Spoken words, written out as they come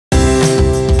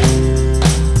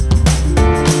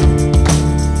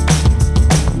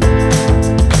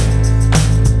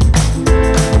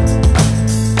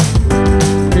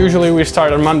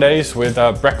start on Mondays with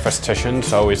a breakfast session.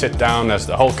 So we sit down as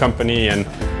the whole company and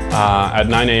at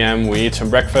 9 a.m. we eat some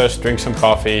breakfast, drink some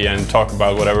coffee and talk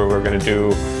about whatever we're going to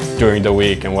do during the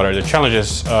week and what are the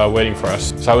challenges waiting for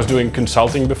us. So I was doing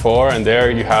consulting before, and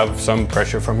there you have some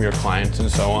pressure from your clients and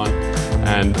so on.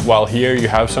 And while here you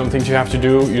have some things you have to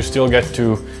do, you still get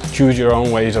to choose your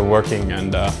own ways of working,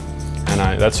 and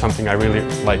that's something I really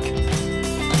like.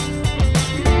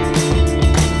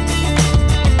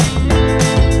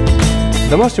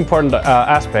 The most important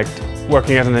aspect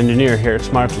working as an engineer here at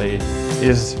Smartly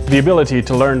is the ability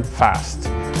to learn fast.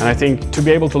 And I think to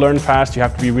be able to learn fast, you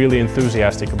have to be really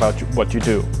enthusiastic about what you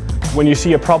do. When you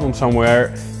see a problem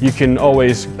somewhere, you can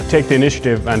always take the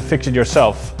initiative and fix it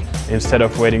yourself instead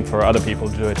of waiting for other people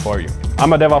to do it for you.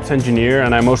 I'm a DevOps engineer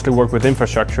and I mostly work with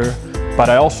infrastructure, but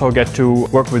I also get to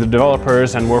work with the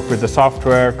developers and work with the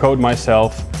software, code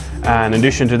myself. And in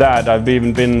addition to that, I've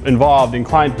even been involved in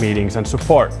client meetings and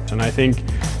support. And I think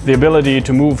the ability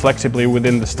to move flexibly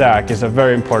within the stack is a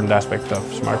very important aspect of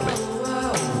Smartly.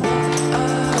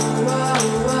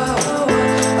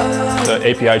 The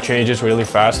API changes really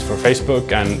fast for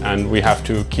Facebook, and we have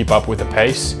to keep up with the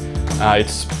pace. It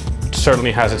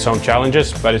certainly has its own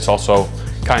challenges, but it's also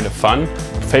kind of fun.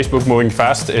 Facebook moving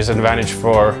fast is an advantage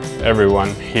for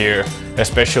everyone here,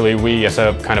 especially we as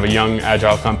a kind of a young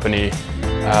agile company.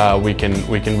 We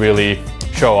can really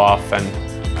show off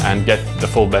and get the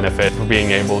full benefit for being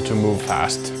able to move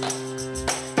fast.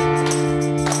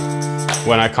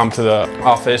 When I come to the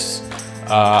office,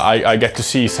 I get to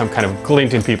see some kind of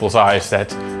glint in people's eyes that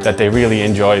they really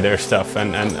enjoy their stuff,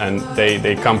 and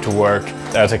they come to work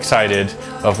as excited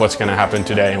of what's going to happen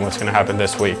today and what's going to happen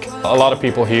this week. A lot of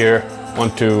people here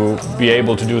want to be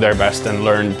able to do their best and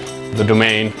learn the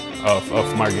domain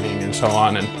of marketing and so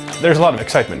on, and there's a lot of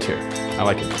excitement here. I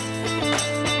like it.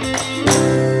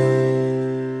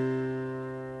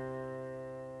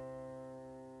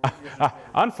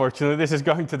 Unfortunately, this is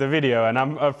going to the video, and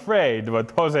I'm afraid what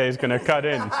Jose is going to cut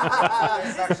in. It's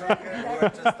actually good. We were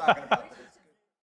just talking about